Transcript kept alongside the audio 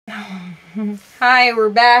Hi, we're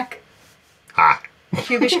back. Hi.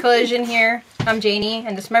 Cubishcollision here. I'm Jaeni,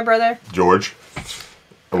 and this is my brother, George.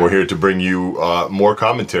 And we're here to bring you more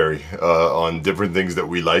commentary on different things that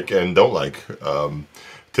we like and don't like.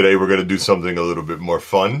 Today we're going to do something a little bit more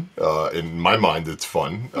fun. In my mind, it's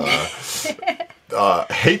fun.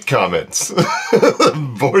 Hate comments.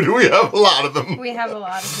 Boy, do we have a lot of them. We have a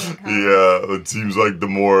lot of hate comments. Yeah, it seems like the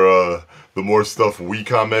more stuff we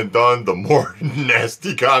comment on, the more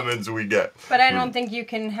nasty comments we get. But I don't think you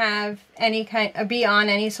can have any be on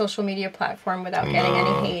any social media platform without getting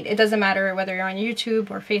any hate. It doesn't matter whether you're on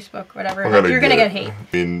YouTube or Facebook, whatever. You're gonna get hate. I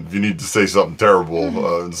mean, if you need to say something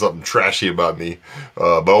terrible, something trashy about me,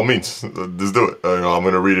 by all means, just do it. I'm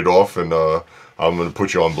gonna read it off, and I'm gonna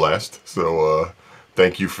put you on blast. So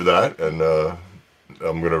thank you for that, and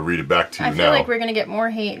I'm going to read it back to you now. I feel like we're going to get more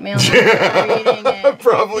hate mail for reading it.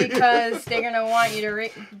 Probably. Because they're going to want you to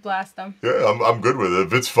blast them. Yeah, I'm good with it.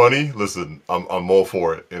 If it's funny, listen, I'm all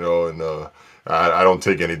for it, and I don't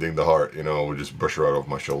take anything to heart, we just brush it right off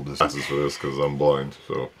my shoulders. This is for this because I'm blind,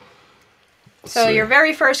 so. So your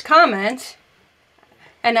very first comment,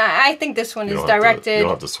 and I think this one is directed. You don't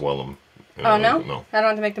have to swell them. Oh, no? No. I don't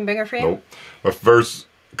have to make them bigger for you? Nope. My first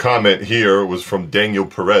comment here was from Daniel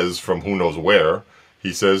Perez from who knows where.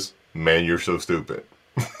 He says, "Man, you're so stupid."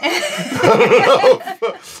 I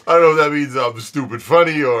don't know if that means I'm stupid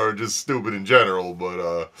funny or just stupid in general, but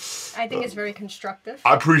I think it's very constructive.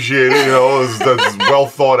 I appreciate it, that's well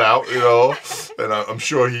thought out, and I'm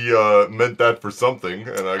sure he meant that for something.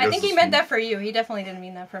 And I think he meant that for you. He definitely didn't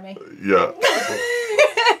mean that for me. Yeah.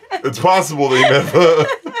 It's possible that he meant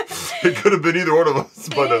it could have been either one of us,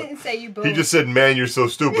 but he didn't say you both. He just said, "Man, you're so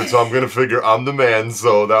stupid," so I'm gonna figure I'm the man,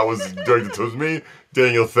 so that was directed towards me.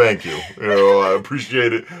 Daniel, thank you. I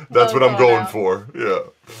appreciate it. That's what I'm going for. Yeah.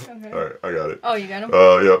 Okay. All right, I got it. Oh, you got him?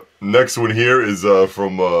 Yeah. Next one here is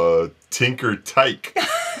from Tinker Tyke. And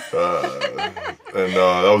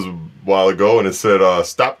that was a while ago, and it said,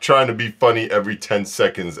 "Stop trying to be funny every 10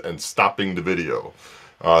 seconds and stopping the video."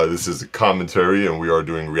 This is a commentary, and we are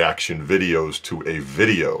doing reaction videos to a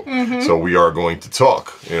video. So we are going to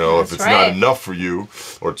talk. If it's not enough for you,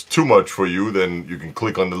 or it's too much for you, then you can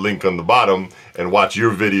click on the link on the bottom and watch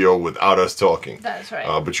your video without us talking. That's right.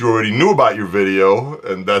 But you already knew about your video,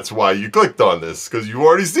 and that's why you clicked on this, because you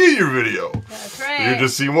already see your video. That's right. You're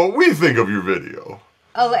just seeing what we think of your video.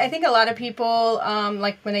 I think a lot of people,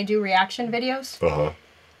 like when they do reaction videos,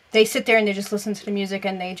 they sit there and they just listen to the music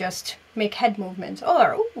and they just make head movements.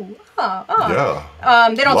 Or, ooh, ah, ah. Yeah.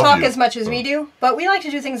 They don't talk as much as we do, but we like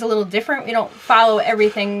to do things a little different. We don't follow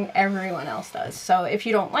everything everyone else does. So if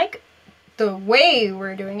you don't like the way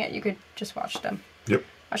we're doing it, you could just watch them. Yep.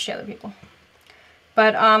 Watch the other people.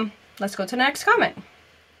 But let's go to the next comment.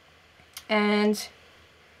 And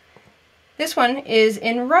this one is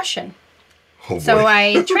in Russian. Oh, so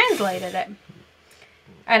I translated it.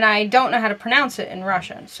 And I don't know how to pronounce it in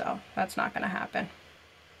Russian, so that's not going to happen.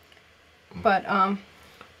 But,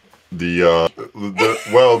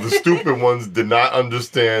 the stupid ones did not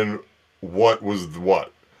understand what was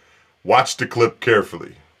what. Watch the clip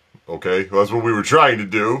carefully. Okay? That's what we were trying to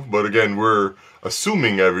do, but again, we're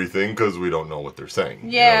assuming everything because we don't know what they're saying.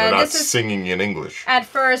 Yeah, they're not singing in English. At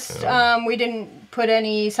first, we didn't put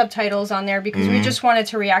any subtitles on there because we just wanted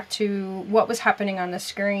to react to what was happening on the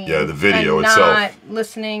screen. Yeah, the video and itself. Not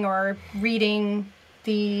listening or reading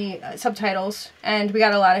the subtitles, and we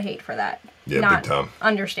got a lot of hate for that. Yeah, not big time.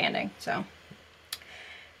 Understanding, so.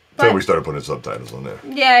 So we started putting subtitles on there.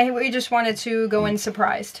 Yeah, we just wanted to go in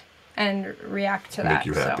surprised and react to that. Make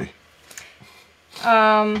you happy.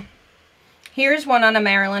 So. Here's one on a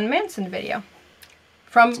Marilyn Manson video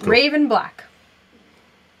from Raven Black.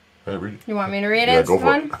 Hey, read it. You want me to read it? Yeah, go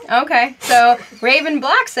for it. Okay, so Raven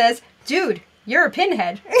Black says, "Dude, you're a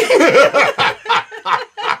pinhead."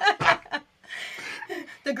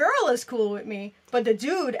 "The girl is cool with me, but the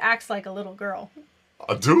dude acts like a little girl."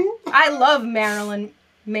 A dude? "I love Marilyn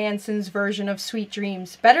Manson's version of Sweet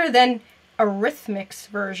Dreams. Better than Eurythmics'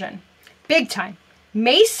 version. Big time.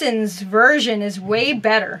 Mason's version is way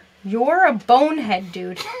better. You're a bonehead,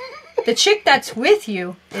 dude. The chick that's with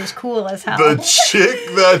you is cool as hell." The chick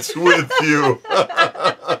that's with you.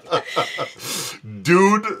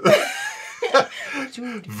 Dude.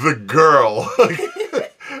 The girl.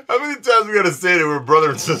 How many times we gotta say that we're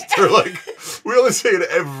brother and sister? We only say it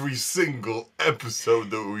every single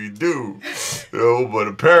episode that we do. You know, but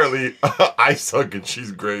apparently I suck and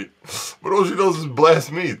she's great. But all she does is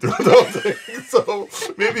blast me through the whole thing. So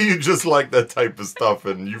maybe you just like that type of stuff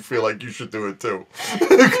and you feel like you should do it too.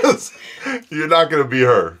 Because you're not going to be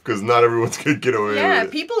her. Because not everyone's going to get away with it. Yeah,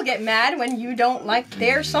 people get mad when you don't like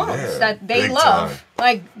their songs that they big love. time.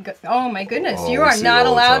 Like, oh my goodness, Oh, you we are see it not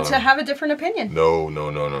all the allowed time. to have a different opinion. No.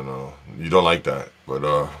 You don't like that. But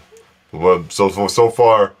well, so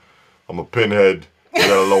far, I'm a pinhead. We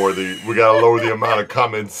gotta lower the amount of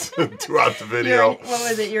comments throughout the video. What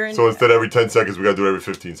was it? So instead of every 10 seconds, we gotta do it every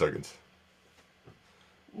 15 seconds.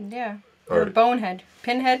 Yeah. All Or right. bonehead.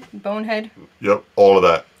 Pinhead, bonehead. Yep, all of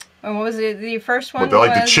that. And what was it? The first one But they're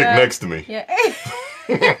like the was, chick next to me. Yeah.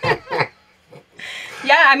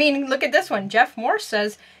 Yeah, I mean, look at this one. Jeff Morse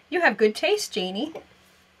says, "You have good taste, Jaeni."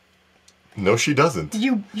 No, she doesn't.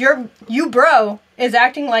 You bro is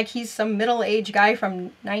acting like he's some middle-aged guy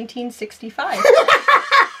from 1965.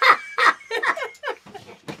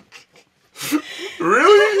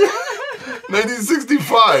 Really?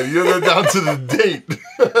 1965. You're that down to the date.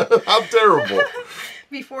 How terrible.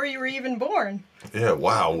 Before you were even born. Yeah,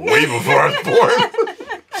 wow. Way before I was born.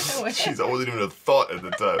 Jeez, I wasn't even a thought at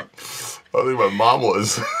the time. I think my mom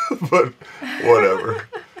was. But whatever.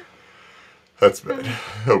 That's bad.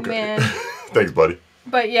 Okay. Man. Thanks, buddy.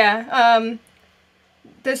 But yeah, from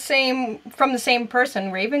the same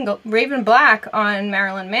person, Raven Black on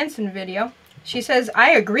Marilyn Manson video. She says,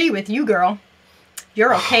 "I agree with you, girl.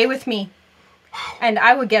 You're okay with me. And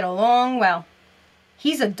I would get along well.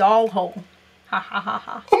 He's a doll hole. Ha ha ha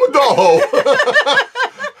ha." I'm a doll.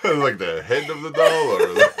 Like the head of the doll or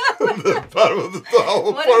the bottom of the doll?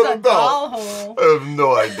 What part is of a the doll hole? I have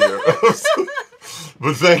no idea.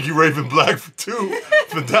 But thank you, Raven Black, for 2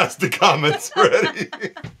 fantastic comments already.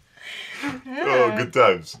 Oh, good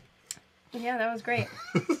times. Yeah, that was great.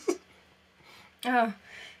 Well,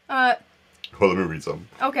 let me read something.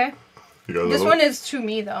 Okay. You got This another one is to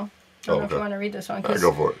me, though. I don't know if you want to read this one. All right,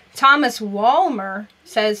 go for it. Thomas Walmer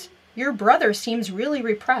says, "Your brother seems really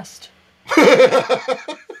repressed."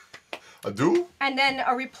 I do? And then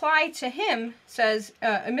a reply to him says,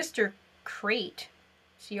 Mr. Crate,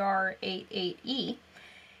 CR88E,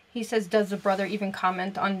 he says, "Does the brother even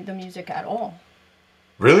comment on the music at all?"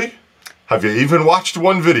 Really? Have you even watched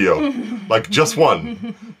one video? Like, just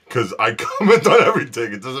one? Because I comment on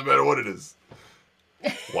everything. It doesn't matter what it is.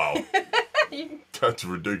 Wow. That's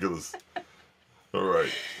ridiculous. All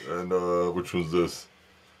right. And which one's this?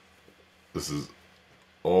 This is...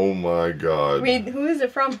 Oh, my God. Wait, who is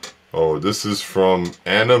it from? Oh, this is from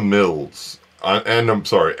Anna Mills.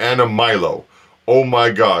 Anna Milo. Oh,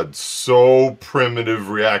 my God. So primitive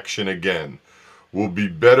reaction again. Will be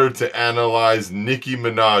better to analyze Nicki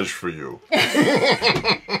Minaj for you.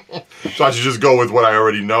 So I should just go with what I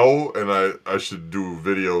already know, and I should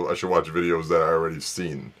watch videos that I already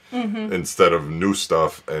seen instead of new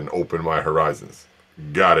stuff and open my horizons.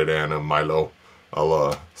 Got it, Anna Milo.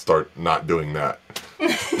 I'll start not doing that.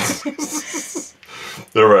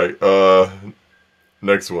 All right.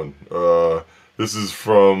 Next one. This is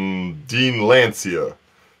from Dean Lancia.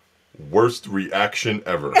 Worst reaction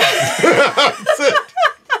ever. That's it.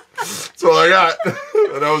 That's all I got.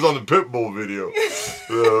 And that was on the Pitbull video,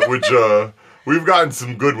 which we've gotten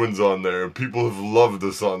some good ones on there. People have loved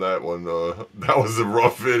us on that one. That was a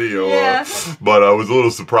rough video, Yeah. but it was a little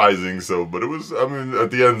surprising. But it was, I mean, at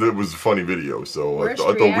the end, it was a funny video. So I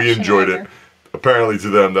thought we enjoyed it. Apparently to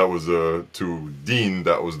them, that was, to Dean,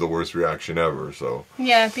 that was the worst reaction ever. So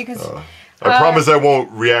Yeah, because... I promise I won't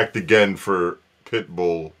react again for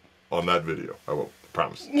Pitbull on that video. I won't. I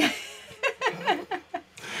promise.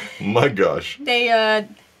 My gosh.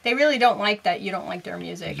 They really don't like that you don't like their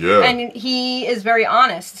music. Yeah. And he is very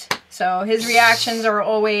honest. So his reactions are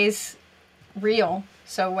always real.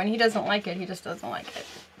 So when he doesn't like it, he just doesn't like it.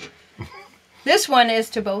 This one is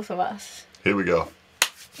to both of us. Here we go.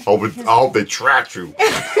 I hope they trash you.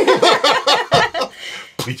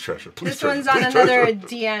 Please trash her. Please This trash one's her. on Please another trash her.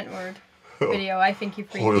 D-Antword video. I think you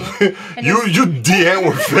freaked me. And You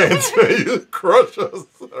D-Antwoord fans, man. You crush us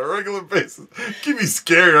on a regular basis. Keep me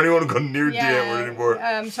scared. I don't even want to go near D-Antwoord anymore.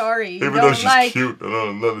 I'm sorry. Even though she's cute. I don't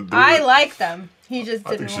know nothing to do with I it. like them. He just I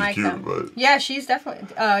think didn't she's like cute, them. but... Yeah, she's definitely...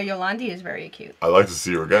 Yolandi is very cute. I'd like to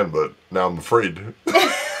see her again, but now I'm afraid.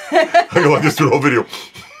 I go like this through the whole video.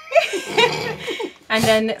 And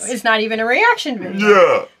then it's not even a reaction video.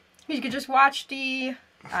 Yeah. You could just watch the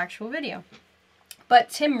actual video. But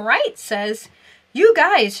Tim Wright says, "You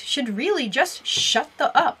guys should really just shut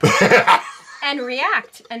the up and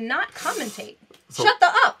react and not commentate. So- Shut the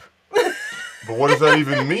up." But what does that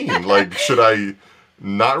even mean? Like, should I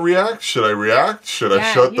not react? Should I react? Should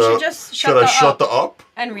I shut the up?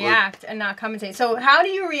 And react and not commentate. So how do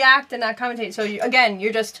you react and not commentate? So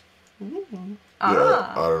you're just... Yeah, I don't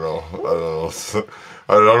know.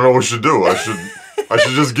 I don't know what to do. I should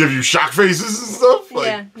just give you shock faces and stuff? Like,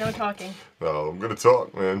 yeah, no talking. No, I'm going to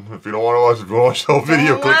talk, man. If you don't want to watch it, if you want to watch the whole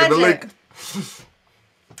video, click on the link.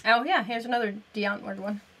 Oh, yeah, here's another Deontward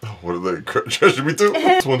one. What are they? Treasure me too?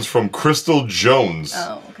 This one's from Crystal Jones.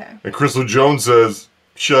 Oh, okay. And Crystal Jones says,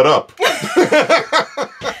 shut up.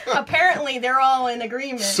 Apparently, they're all in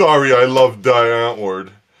agreement. Sorry, I love Deontward.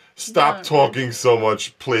 Stop talking so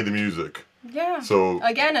much, play the music. Yeah. So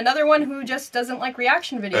again, another one who just doesn't like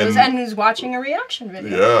reaction videos and who's watching a reaction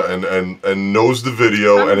video. Yeah, and knows the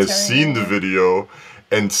video and has seen the video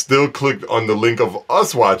and still clicked on the link of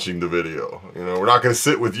us watching the video. You know, we're not going to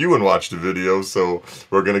sit with you and watch the video, so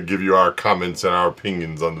we're going to give you our comments and our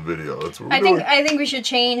opinions on the video. That's what we're doing. I think we should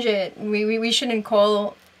change it. We shouldn't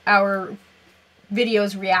call our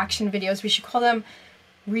videos reaction videos. We should call them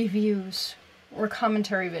reviews or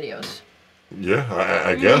commentary videos. Yeah,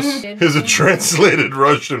 I guess. Here's a translated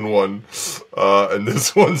Russian one. And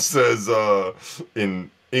this one says,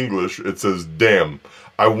 in English, it says, damn,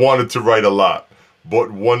 I wanted to write a lot,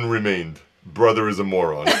 but one remained. Brother is a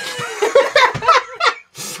moron.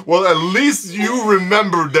 Well, at least you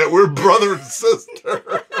remembered that we're brother and sister.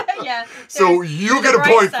 Yeah. So you get a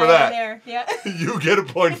point for that. There. Yeah. You get a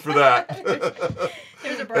point for that.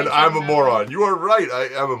 And I'm a moron. You are right. I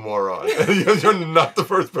am a moron. You're not the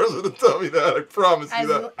first person to tell me that. I promise you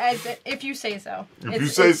that. If you say so. If you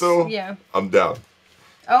say so, yeah. I'm down.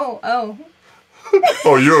 Oh.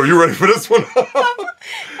 Oh, you ready for this one? Not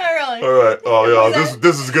really. All right. Oh, yeah.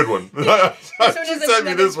 This is a good one. She sent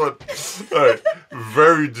me this one. All right.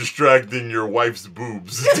 Very distracting. Your wife's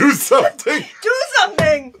boobs. Do something. Do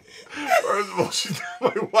something. First of all, she's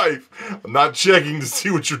not my wife. I'm not checking to see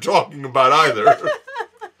what you're talking about either.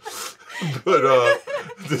 But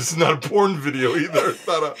this is not a porn video either. It's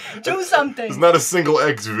not do something. It's not a single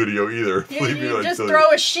X video either. You just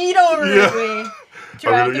throw a sheet over it.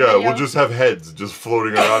 We'll just have heads just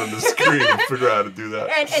floating around on the screen and figure out how to do that.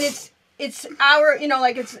 And it's our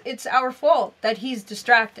it's our fault that he's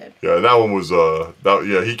distracted. Yeah, that one was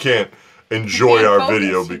he can't enjoy our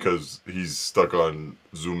video because he's stuck on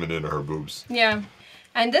zooming in her boobs. Yeah,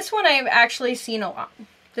 and this one I've actually seen a lot.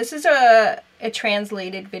 This is a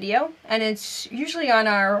translated video, and it's usually on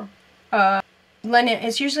our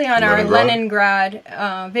Leningrad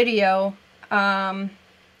video.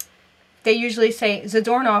 They usually say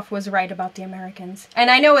Zadornov was right about the Americans.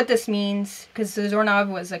 And I know what this means, because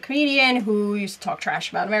Zadornov was a comedian who used to talk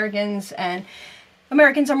trash about Americans, and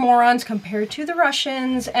Americans are morons compared to the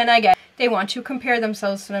Russians, and I get they want to compare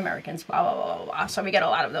themselves to the Americans, blah, blah, blah, blah, blah. So we get a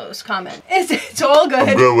lot of those comments. It's all good.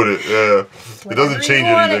 I'm good with it, yeah. It doesn't change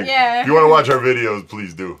anything. Yeah. If you want to watch our videos,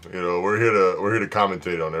 please do. You know, we're here to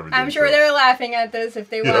commentate on everything. I'm sure they're laughing at this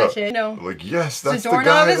if they watch it. No. Like, yes, that's Zadornov the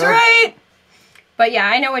guy. Is right. But yeah,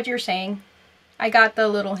 I know what you're saying. I got the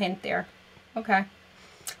little hint there. Okay.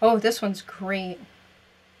 Oh, this one's great.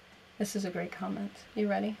 This is a great comment. You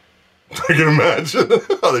ready? I can imagine.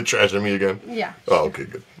 Are they trashing me again? Yeah. Oh, okay,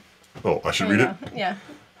 good. Oh, I should read it? Yeah.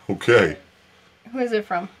 Okay. Who is it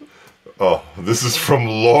from? Oh, this is from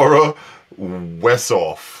Laura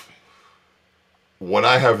Wessoff. When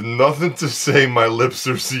I have nothing to say, my lips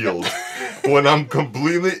are sealed. When I'm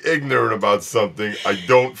completely ignorant about something, I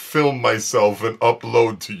don't film myself and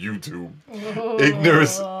upload to YouTube.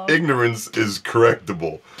 Ignorance is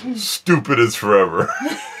correctable. Stupid is forever.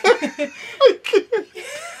 I can't.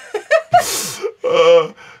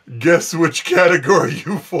 Guess which category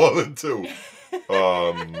you fall into.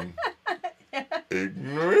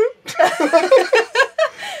 Ignorant?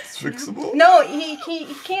 It's fixable? No, he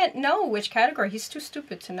can't know which category. He's too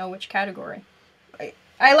stupid to know which category.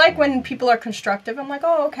 I like when people are constructive. I'm like,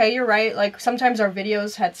 oh, okay, you're right. Like, sometimes our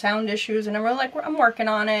videos had sound issues, and we're like, I'm working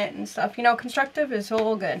on it and stuff. You know, constructive is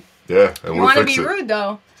all good. Yeah, and you want to be rude,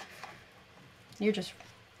 though, you're just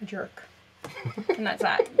a jerk. And that's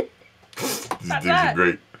that. These are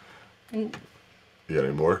great. You got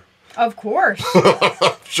any more? Of course.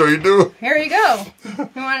 Sure you do. Here you go.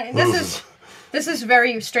 This is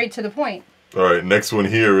very straight to the point. All right, next one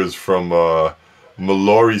here is from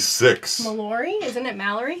Mallory6. Mallory? Isn't it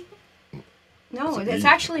Mallory? No, it's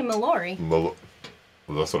actually Mallory. Well,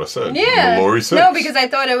 that's what I said. Yeah. Mallory6. No, because I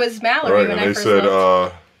thought it was Mallory when I first looked. They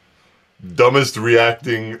said, dumbest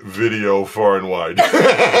reacting video far and wide.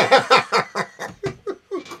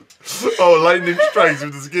 Oh, lightning strikes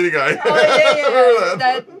with the skinny guy. Oh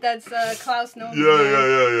yeah. That's Klaus Nolan.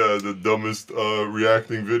 Yeah. The dumbest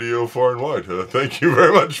reacting video far and wide. Thank you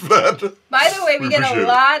very much for that. By the way, we get a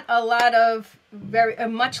lot of very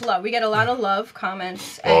much love. We get a lot of love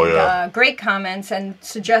comments and great comments and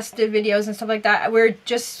suggested videos and stuff like that. We're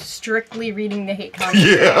just strictly reading the hate comments.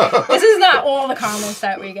 Yeah. This is not all the comments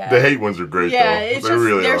that we get. The hate ones are great, yeah, though. it's they just,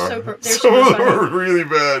 really they're are. Super Some of them funny. are really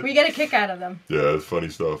bad. We get a kick out of them. Yeah, it's funny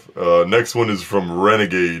stuff. Next one is from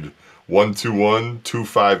Renegade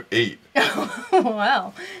 121258.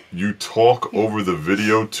 Wow. You talk over the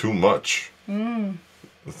video too much.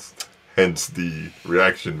 Hence the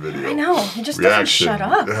reaction video. I know. He just doesn't shut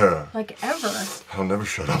up. Yeah. Like, ever. I'll never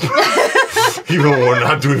shut up. Even when we're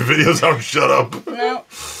not doing videos, I don't shut up. No.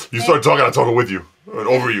 You start talking, I'm talking with you. And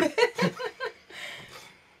over you.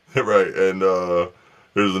 Right. And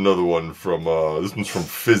there's another one from, this one's from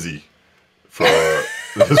Fizzy.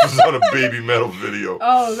 This was on a Baby Metal video.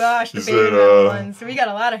 Oh gosh, the Baby Metal ones. So we got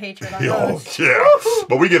a lot of hatred on those. Yeah.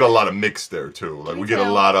 But we get a lot of mix there too. Like we get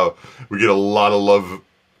a lot of love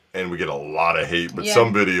and we get a lot of hate. But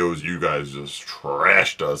some videos you guys just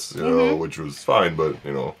trashed us, you know, which was fine, but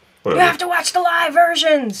you know, whatever. You have to watch the live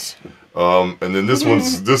versions. And then this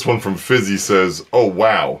one from Fizzy says, "Oh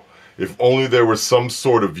wow. If only there was some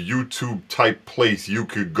sort of YouTube type place you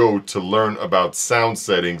could go to learn about sound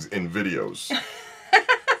settings in videos."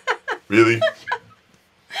 Really?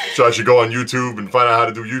 So I should go on YouTube and find out how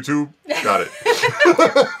to do YouTube? Got it.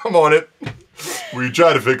 I'm on it. We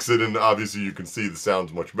try to fix it, and obviously you can see the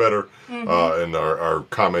sound's much better. And our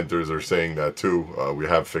commenters are saying that too. We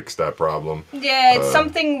have fixed that problem. Yeah, it's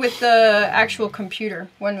something with the actual computer.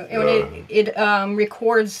 When it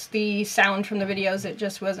records the sound from the videos, it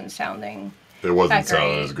just wasn't sounding. It wasn't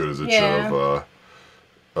sounding as good as it should have. All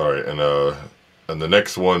right, and the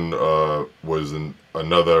next one was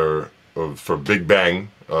another for Big Bang,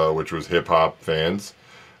 which was hip hop fans.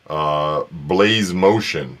 Blaze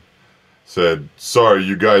Motion said, "Sorry,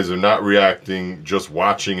 you guys are not reacting, just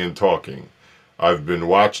watching and talking. I've been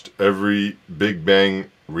watched every Big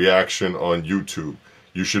Bang reaction on YouTube.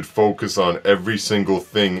 You should focus on every single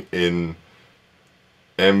thing in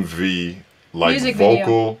MV, like music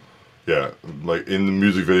vocal, like in the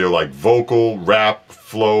music video, like vocal, rap,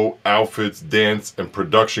 flow, outfits, dance, and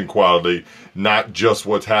production quality, not just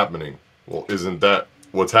what's happening." Well, isn't that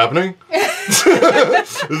what's happening?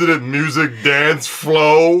 Isn't it music, dance,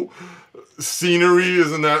 flow, scenery?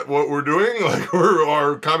 Isn't that what we're doing? Like we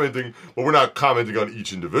are commenting, but we're not commenting on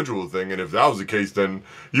each individual thing. And if that was the case, then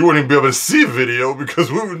you wouldn't be able to see a video because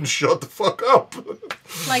we wouldn't shut the fuck up.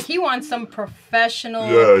 Like he wants some professional,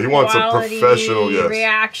 he wants a professional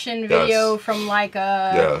reaction video from like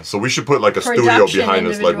a so we should put like a studio behind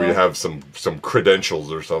us, like we have some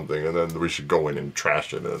credentials or something, and then we should go in and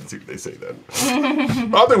trash it and see what they say then. I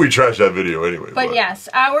don't think we trash that video anyway. But yes,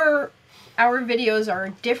 our videos are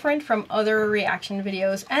different from other reaction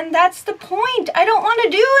videos, and that's the point. I don't want to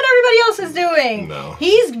do what everybody else is doing. No.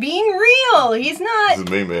 He's being real. He's not... This is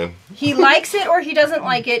me, man. He likes it or he doesn't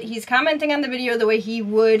like it. He's commenting on the video the way he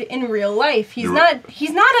would in real life. He's not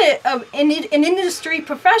an industry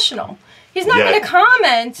professional. He's not going to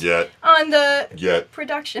comment on the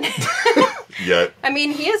production. I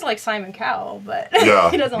mean, he is like Simon Cowell, but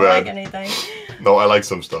he doesn't like anything. No, I like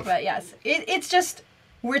some stuff. But yes, it's just...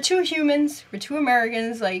 We're two humans, we're two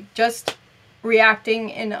Americans, like, just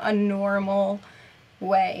reacting in a normal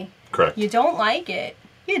way. Correct. You don't like it,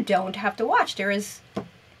 you don't have to watch. There is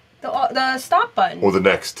the stop button. Or the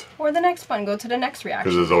next. Or the next button. Go to the next reaction.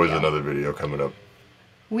 Because there's always another video coming up.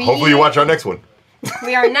 Hopefully you watch our next one.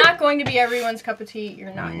 We are not going to be everyone's cup of tea.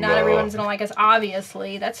 You're not. Not everyone's going to like us,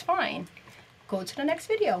 obviously. That's fine. Go to the next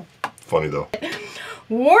video. Funny, though.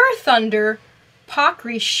 War Thunder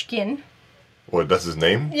Pokrishkin. What, that's his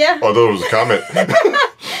name? Yeah. Oh, I thought it was a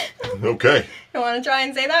comment. Okay. You want to try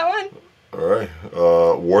and say that one? All right.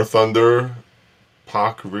 War Thunder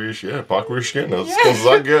Pokrishkin. That's as close as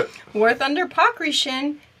I get. War Thunder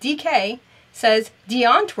Pokrishkin DK says,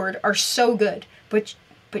 "Deontward are so good, but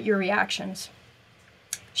your reactions.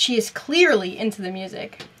 She is clearly into the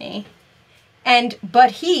music,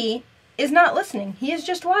 but he is not listening. He is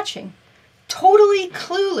just watching. Totally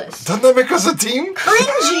clueless. Doesn't that make us a team?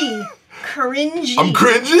 Cringy. Cringy. I'm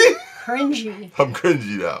cringy? Cringy. I'm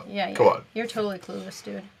cringy now. Yeah. Come on. You're totally clueless,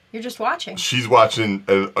 dude. You're just watching. She's watching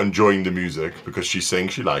and enjoying the music because she's saying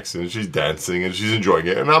she likes it and she's dancing and she's enjoying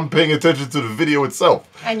it, and I'm paying attention to the video itself.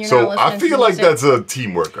 And you're not listening I feel like that's a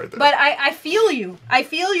teamwork right there. But I feel you. I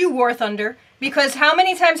feel you, War Thunder, because how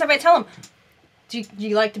many times have I tell him, do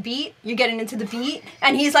you like the beat? You're getting into the beat?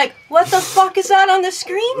 And he's like, what the fuck is that on the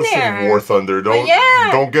screen there? War Thunder. Don't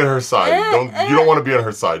get her side. You don't want to be on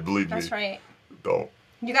her side, believe me. That's right. Don't.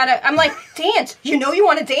 You gotta, I'm like, dance. You know you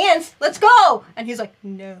want to dance. Let's go. And he's like,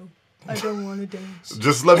 no, I don't want to dance.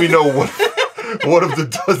 Just let me know what of the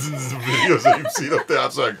dozens of videos that you've seen up there. I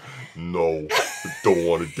was like, no, I don't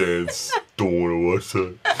want to dance. Don't want to watch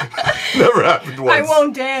that. Never happened once. I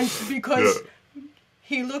won't dance because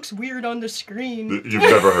he looks weird on the screen. You've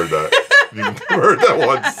never heard that. You've never heard that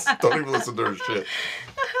once. Don't even listen to her shit.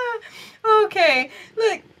 Okay,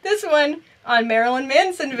 look, this one on Marilyn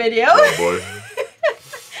Manson video. Oh boy.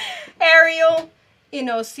 Ariel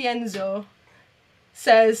Innocenzo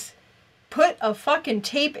says, put a fucking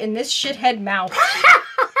tape in this shithead mouth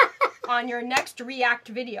on your next React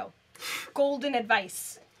video. Golden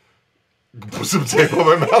advice. Put some tape on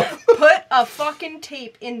my mouth. Put a fucking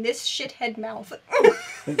tape in this shithead mouth.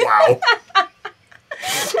 Wow.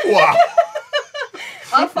 Wow.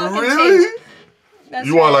 A fucking really? tape. That's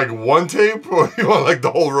you want like one tape or you want like the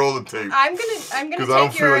whole roll of tape? I'm gonna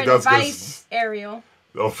take your advice, Ariel.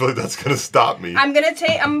 I don't feel like that's gonna stop me. I'm gonna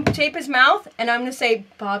tape his mouth and I'm gonna say,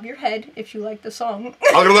 bob your head if you like the song.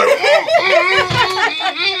 I'm gonna like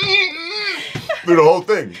do the whole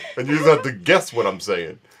thing. And you just have to guess what I'm saying.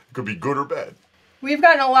 It could be good or bad. We've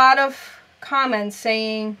gotten a lot of comments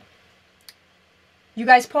saying you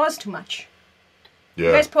guys pause too much. Yeah.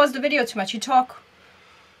 You guys pause the video too much. You talk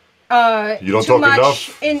you don't too talk much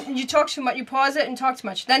enough. You talk too much. You pause it and talk too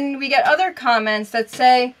much. Then we get other comments that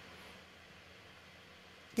say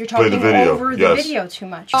you're talking over the video too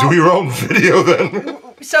much. Do your own video then.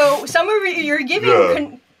 So some of you're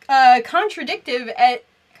giving contradicting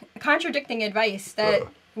advice that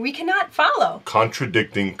we cannot follow.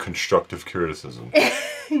 Contradicting constructive criticism.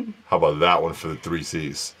 How about that one for the 3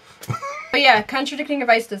 C's? But yeah, contradicting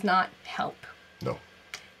advice does not help. No.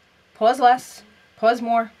 Pause less. Pause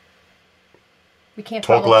more. We can't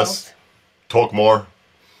talk follow less. both. Talk more.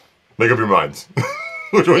 Make up your minds.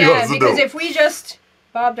 Which one you want us to do? Because if we just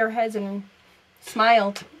bobbed our heads and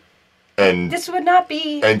smiled, and this would not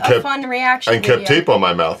be a fun reaction and video. kept tape on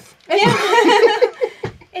my mouth.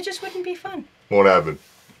 It just wouldn't be fun. Won't happen.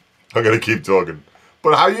 I'm gonna keep talking.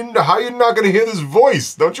 But how you not gonna hear this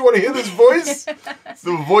voice? Don't you want to hear this voice? It's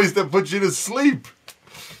the voice that puts you to sleep.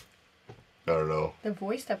 I don't know. The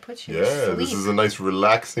voice that puts you to sleep. Yeah, this is a nice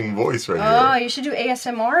relaxing voice right here. Oh, you should do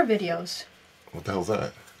ASMR videos. What the hell's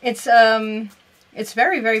that? It's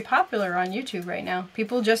very, very popular on YouTube right now.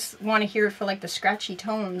 People just want to hear it for like the scratchy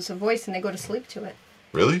tones of voice and they go to sleep to it.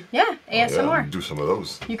 Really? Yeah, ASMR. Yeah, do some of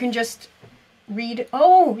those. You can just read,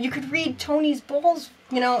 you could read Tony's balls,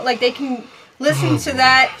 like they can listen to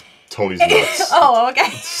that. Tony's nuts. Oh, okay.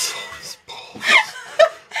 Tony's balls.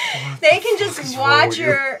 They can just watch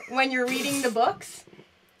when you're reading the books,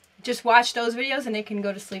 just watch those videos and they can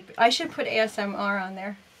go to sleep. I should put ASMR on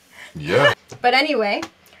there. Yeah. But anyway,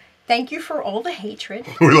 thank you for all the hatred.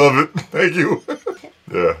 We love it. Thank you.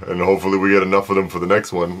 Yeah, and hopefully we get enough of them for the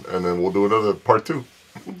next one, and then we'll do another part 2.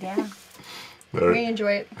 Yeah. Right. We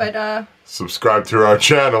enjoy it, but subscribe to our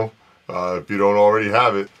channel if you don't already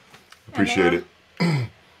have it. Appreciate it.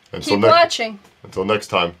 Keep watching. Until next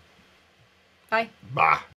time. Bye. Bye.